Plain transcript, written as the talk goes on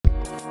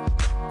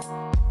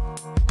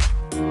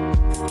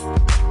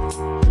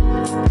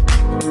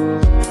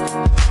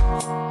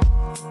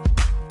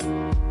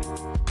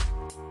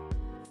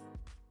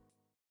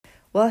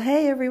Well,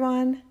 hey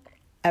everyone,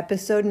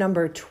 episode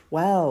number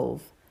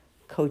 12,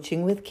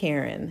 Coaching with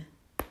Karen.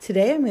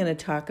 Today I'm going to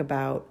talk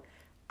about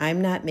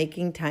I'm not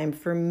making time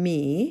for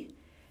me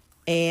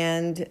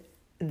and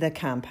the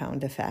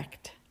compound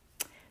effect.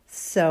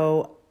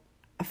 So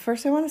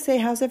first I want to say,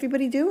 how's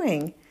everybody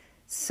doing?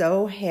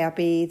 So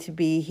happy to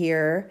be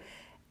here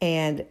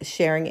and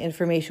sharing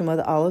information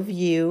with all of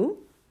you.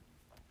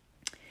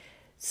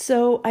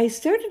 So I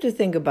started to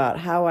think about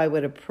how I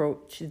would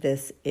approach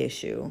this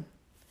issue.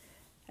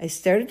 I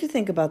started to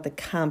think about the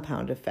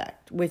compound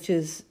effect, which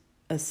is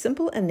a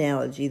simple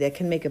analogy that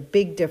can make a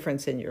big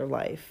difference in your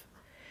life.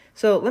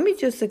 So let me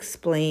just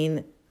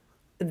explain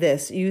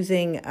this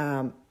using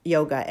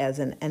yoga as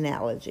an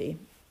analogy.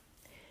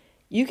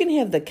 You can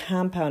have the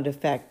compound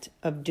effect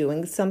of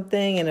doing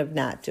something and of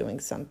not doing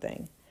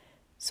something.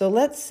 So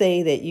let's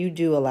say that you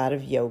do a lot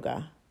of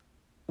yoga,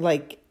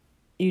 like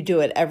you do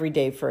it every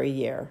day for a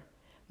year.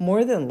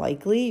 More than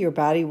likely, your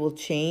body will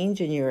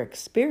change and your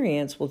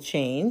experience will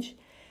change.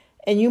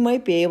 And you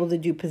might be able to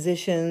do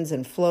positions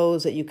and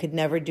flows that you could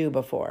never do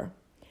before.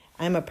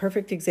 I'm a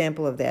perfect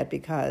example of that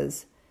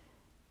because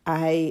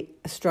I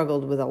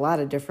struggled with a lot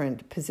of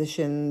different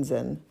positions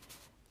and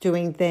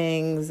doing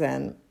things.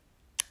 And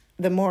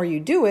the more you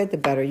do it, the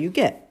better you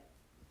get.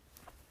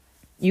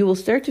 You will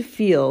start to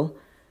feel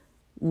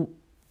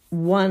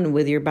one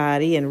with your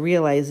body and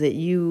realize that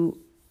you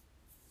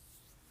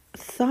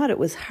thought it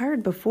was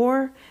hard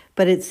before,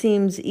 but it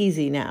seems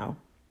easy now.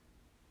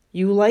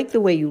 You like the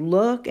way you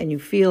look and you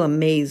feel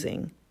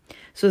amazing.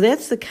 So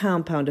that's the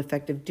compound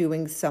effect of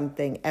doing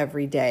something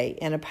every day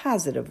in a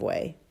positive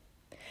way.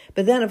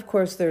 But then, of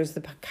course, there's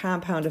the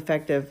compound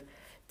effect of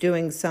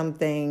doing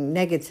something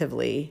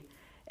negatively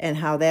and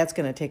how that's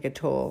going to take a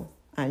toll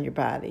on your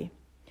body.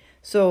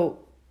 So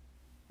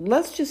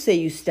let's just say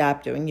you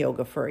stop doing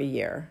yoga for a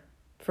year,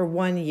 for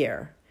 1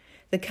 year.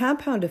 The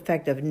compound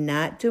effect of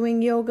not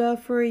doing yoga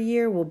for a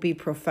year will be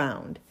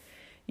profound.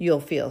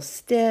 You'll feel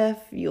stiff.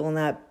 You'll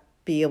not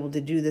be able to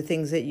do the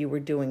things that you were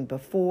doing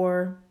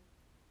before.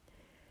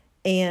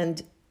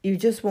 And you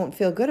just won't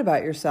feel good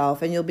about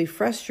yourself and you'll be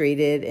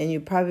frustrated and you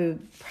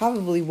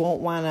probably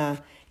won't want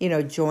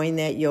to, join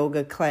that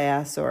yoga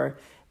class or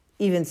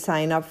even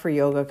sign up for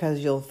yoga because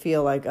you'll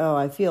feel like, oh,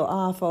 I feel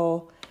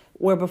awful.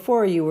 Where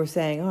before you were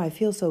saying, oh, I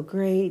feel so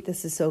great.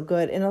 This is so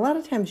good. And a lot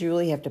of times you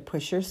really have to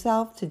push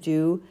yourself to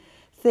do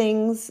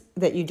things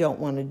that you don't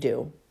want to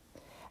do.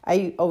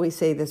 I always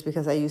say this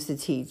because I used to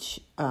teach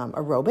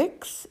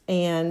aerobics,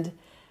 and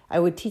I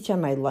would teach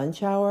on my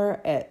lunch hour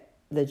at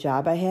the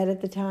job I had at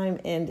the time,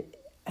 and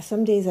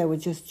some days I would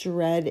just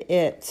dread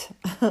it,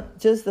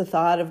 just the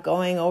thought of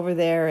going over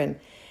there. And,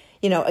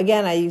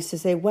 again, I used to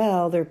say,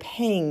 well, they're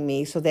paying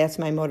me, so that's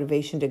my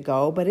motivation to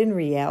go. But in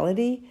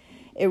reality,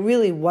 it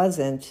really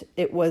wasn't.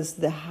 It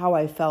was how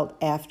I felt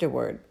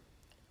afterward.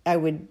 I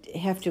would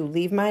have to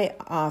leave my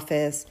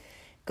office,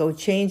 go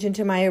change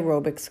into my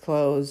aerobics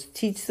clothes,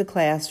 teach the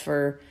class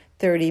for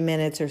 30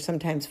 minutes or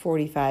sometimes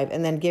 45,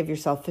 and then give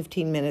yourself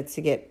 15 minutes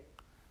to get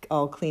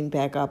all cleaned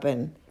back up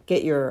and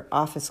get your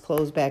office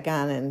clothes back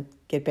on and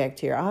get back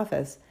to your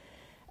office.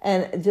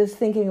 And just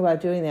thinking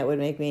about doing that would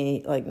make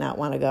me not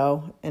want to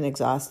go and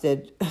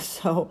exhausted.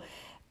 So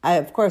I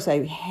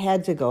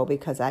had to go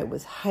because I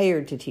was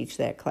hired to teach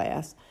that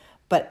class.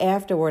 But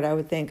afterward, I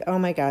would think, oh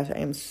my gosh, I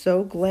am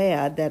so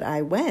glad that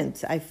I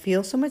went. I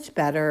feel so much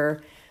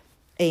better.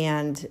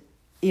 And,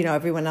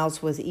 everyone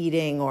else was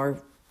eating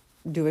or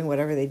doing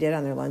whatever they did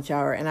on their lunch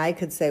hour. And I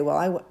could say,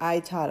 well, I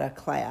taught a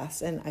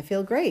class and I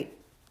feel great.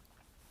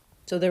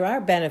 So there are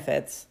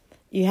benefits.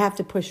 You have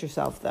to push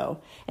yourself,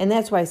 though. And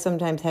that's why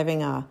sometimes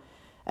having a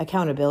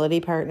accountability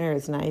partner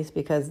is nice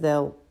because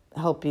they'll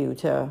help you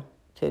to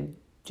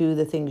do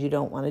the things you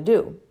don't want to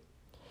do.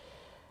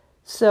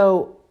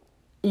 So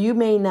you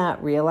may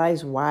not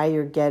realize why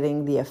you're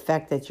getting the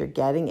effect that you're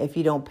getting if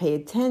you don't pay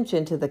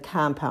attention to the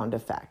compound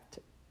effect.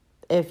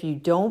 If you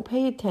don't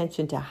pay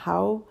attention to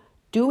how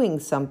doing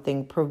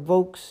something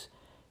provokes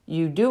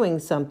you doing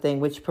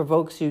something, which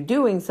provokes you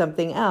doing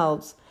something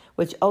else,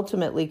 which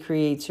ultimately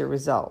creates your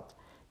result.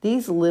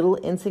 These little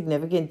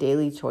insignificant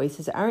daily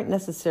choices aren't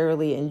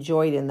necessarily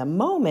enjoyed in the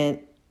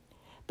moment,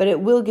 but it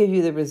will give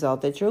you the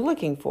result that you're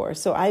looking for.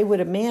 So I would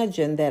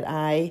imagine that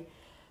I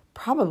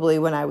probably,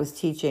 when I was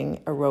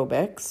teaching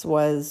aerobics,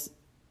 was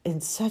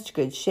in such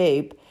good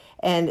shape.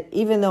 And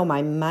even though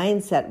my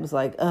mindset was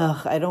like,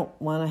 I don't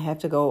want to have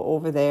to go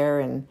over there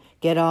and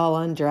get all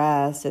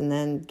undressed and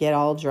then get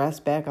all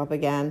dressed back up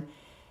again,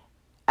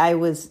 I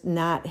was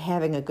not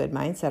having a good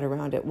mindset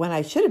around it when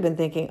I should have been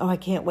thinking, I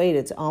can't wait.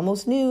 It's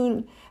almost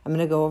noon. I'm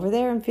going to go over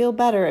there and feel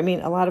better. I mean,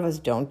 a lot of us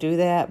don't do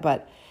that,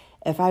 but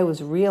if I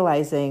was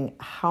realizing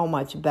how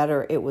much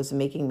better it was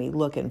making me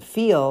look and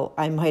feel,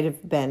 I might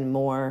have been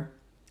more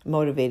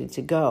motivated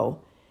to go.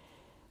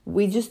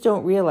 We just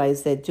don't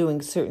realize that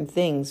doing certain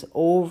things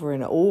over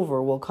and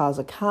over will cause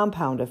a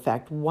compound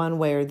effect one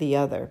way or the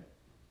other.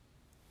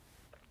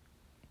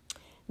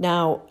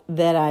 Now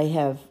that I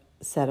have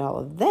said all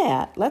of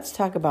that, let's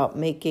talk about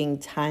making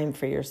time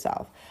for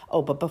yourself.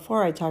 Oh, but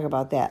before I talk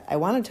about that, I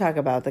want to talk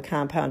about the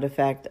compound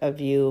effect of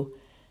you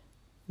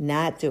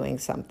not doing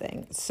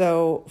something.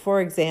 So,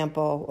 for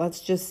example, let's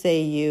just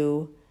say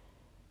you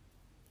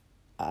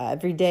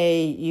every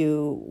day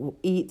you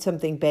eat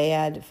something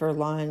bad for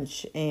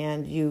lunch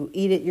and you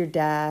eat at your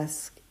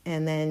desk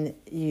and then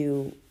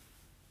you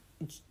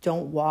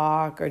don't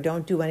walk or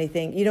don't do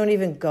anything. You don't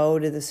even go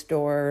to the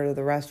store or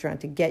the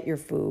restaurant to get your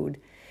food.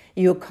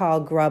 You'll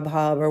call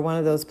Grubhub or one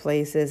of those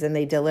places and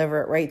they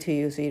deliver it right to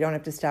you so you don't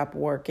have to stop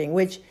working,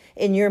 which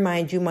in your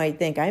mind you might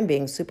think, I'm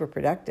being super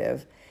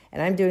productive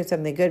and I'm doing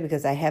something good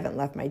because I haven't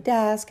left my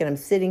desk and I'm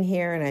sitting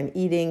here and I'm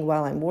eating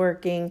while I'm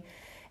working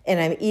and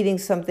I'm eating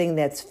something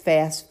that's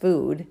fast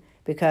food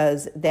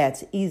because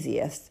that's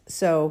easiest.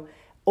 So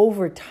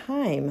over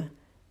time,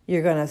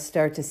 you're going to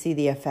start to see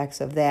the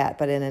effects of that,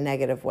 but in a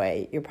negative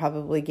way. You're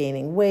probably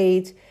gaining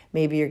weight.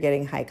 Maybe you're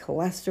getting high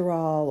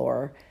cholesterol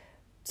or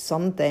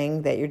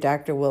something that your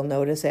doctor will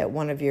notice at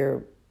one of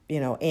your,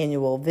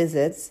 annual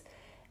visits.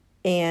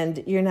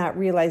 And you're not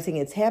realizing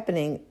it's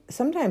happening.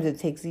 Sometimes it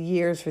takes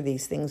years for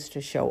these things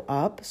to show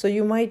up. So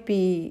you might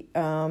be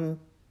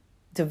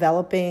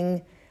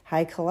developing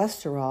high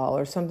cholesterol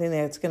or something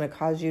that's going to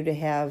cause you to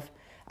have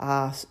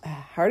a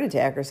heart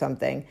attack or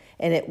something.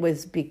 And it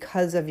was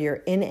because of your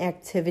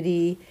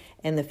inactivity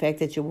and the fact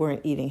that you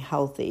weren't eating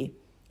healthy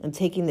and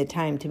taking the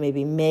time to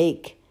maybe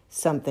make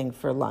something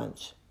for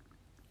lunch.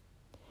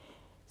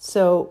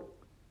 So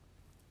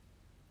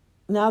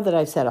now that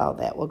I've said all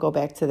that, we'll go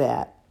back to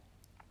that.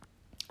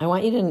 I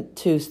want you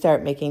to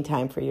start making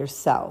time for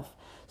yourself.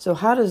 So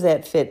how does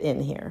that fit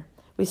in here?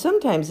 We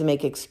sometimes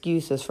make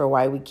excuses for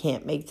why we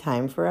can't make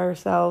time for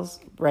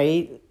ourselves,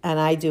 right? And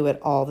I do it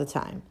all the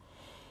time.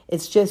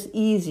 It's just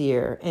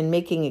easier, and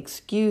making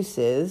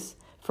excuses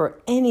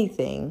for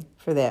anything,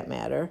 for that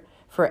matter,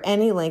 for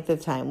any length of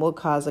time will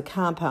cause a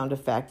compound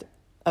effect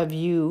of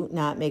you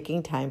not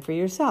making time for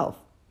yourself.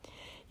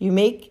 You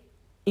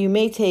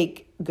may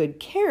take good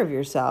care of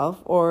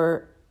yourself,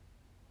 or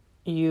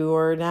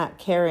you're not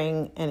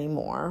caring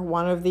anymore,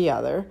 one or the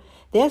other.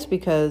 That's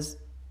because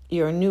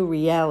you're a new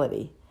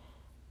reality.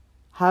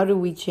 How do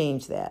we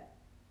change that?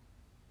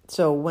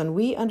 So when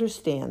we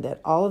understand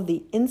that all of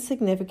the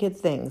insignificant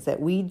things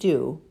that we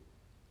do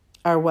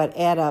are what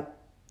add up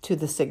to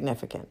the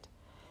significant,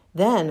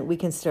 then we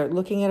can start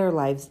looking at our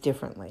lives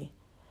differently.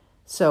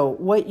 So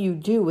what you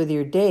do with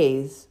your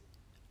days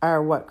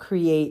are what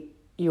create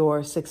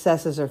your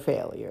successes or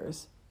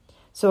failures.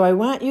 So I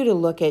want you to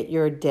look at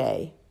your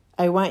day.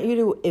 I want you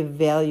to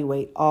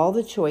evaluate all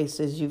the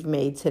choices you've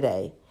made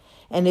today.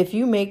 And if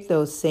you make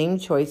those same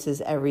choices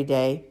every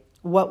day,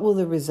 what will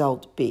the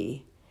result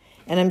be?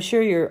 And I'm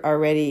sure you're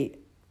already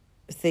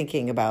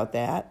thinking about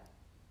that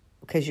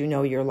because you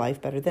know your life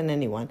better than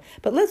anyone.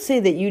 But let's say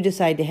that you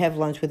decide to have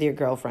lunch with your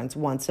girlfriends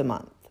once a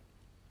month.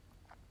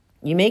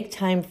 You make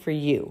time for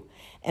you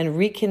and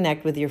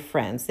reconnect with your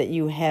friends that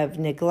you have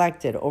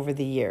neglected over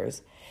the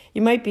years.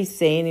 You might be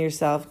saying to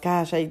yourself,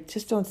 gosh, I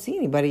just don't see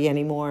anybody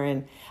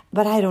anymore,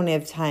 but I don't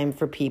have time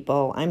for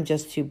people. I'm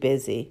just too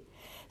busy.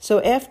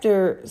 So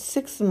after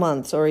 6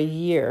 months or a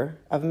year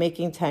of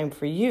making time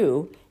for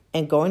you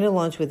and going to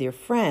lunch with your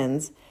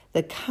friends,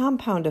 the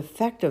compound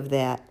effect of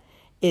that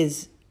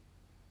is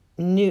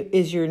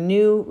your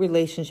new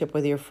relationship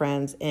with your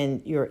friends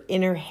and your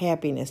inner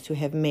happiness to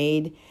have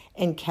made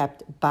and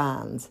kept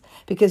bonds.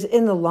 Because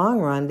in the long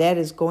run, that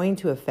is going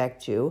to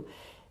affect you.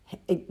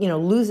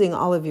 Losing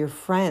all of your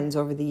friends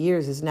over the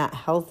years is not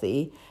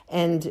healthy.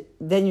 And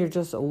then you're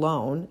just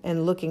alone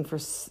and looking for,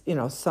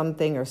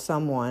 something or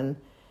someone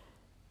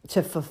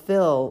to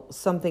fulfill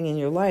something in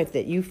your life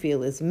that you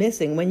feel is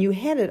missing when you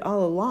had it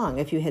all along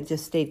if you had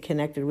just stayed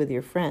connected with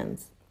your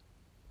friends.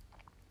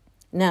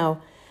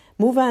 Now,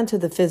 move on to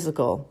the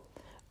physical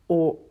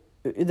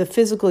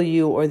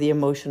you or the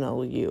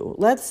emotional you.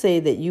 Let's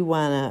say that you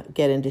want to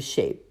get into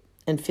shape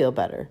and feel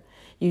better.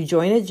 You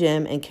join a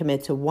gym and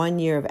commit to 1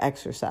 year of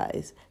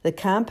exercise. The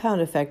compound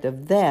effect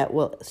of that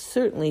will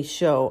certainly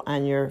show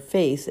on your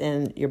face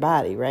and your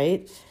body,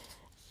 right?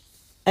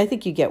 I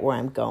think you get where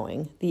I'm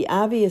going. The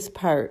obvious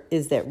part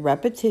is that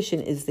repetition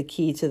is the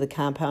key to the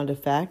compound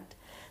effect.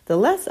 The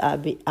less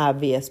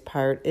obvious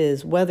part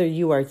is whether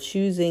you are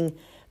choosing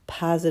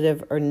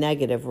positive or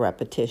negative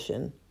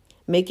repetition.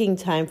 Making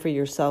time for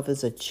yourself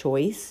is a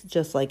choice,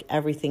 just like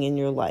everything in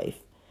your life.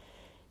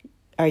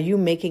 Are you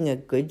making a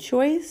good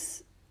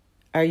choice?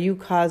 Are you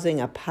causing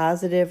a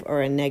positive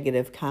or a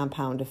negative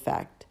compound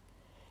effect?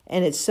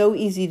 And it's so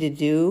easy to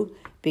do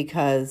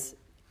because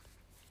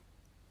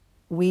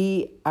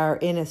we are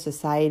in a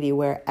society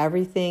where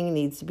everything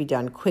needs to be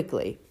done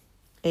quickly.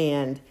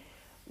 And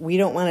we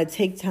don't want to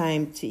take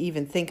time to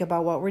even think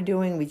about what we're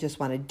doing. We just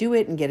want to do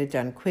it and get it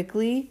done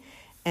quickly.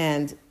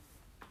 And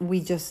we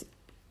just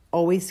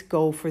always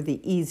go for the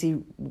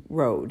easy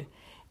road.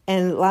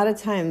 And a lot of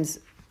times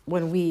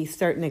when we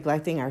start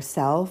neglecting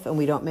ourselves and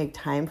we don't make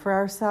time for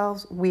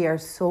ourselves, we are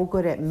so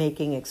good at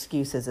making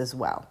excuses as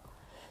well.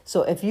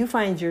 So if you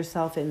find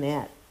yourself in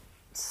that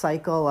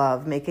cycle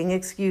of making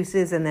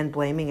excuses and then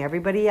blaming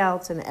everybody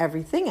else and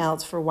everything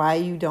else for why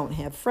you don't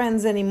have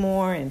friends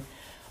anymore and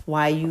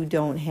why you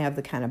don't have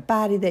the kind of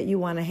body that you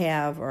want to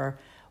have or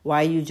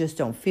why you just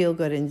don't feel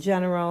good in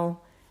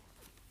general,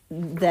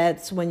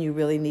 that's when you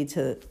really need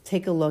to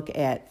take a look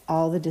at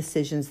all the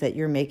decisions that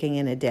you're making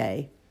in a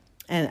day.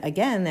 And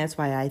again, that's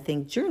why I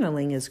think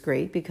journaling is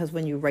great, because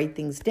when you write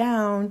things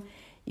down,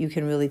 you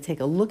can really take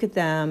a look at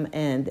them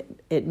and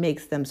it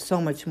makes them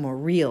so much more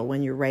real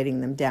when you're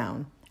writing them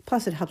down.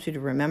 Plus, it helps you to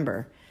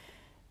remember.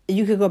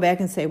 You could go back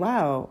and say,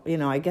 wow,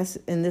 I guess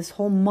in this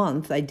whole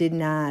month, I did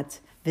not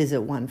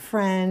visit one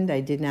friend. I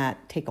did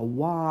not take a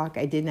walk.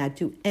 I did not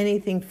do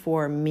anything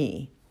for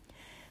me.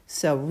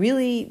 So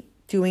really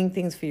doing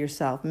things for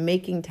yourself,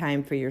 making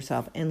time for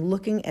yourself, and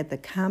looking at the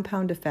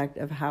compound effect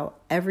of how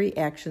every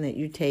action that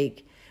you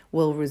take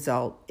will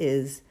result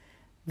is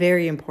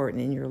very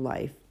important in your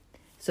life.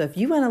 So if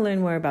you want to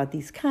learn more about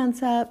these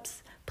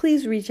concepts,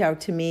 please reach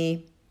out to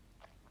me.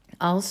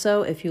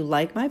 Also, if you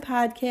like my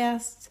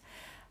podcasts,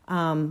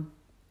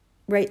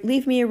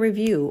 leave me a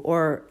review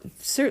or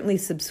certainly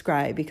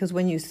subscribe, because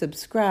when you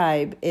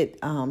subscribe, it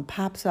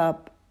pops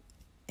up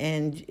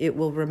and it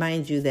will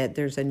remind you that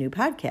there's a new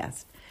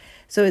podcast.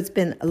 So it's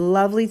been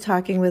lovely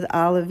talking with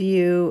all of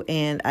you,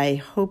 and I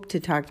hope to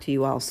talk to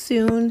you all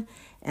soon,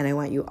 and I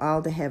want you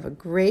all to have a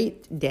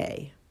great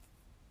day.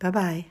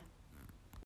 Bye-bye.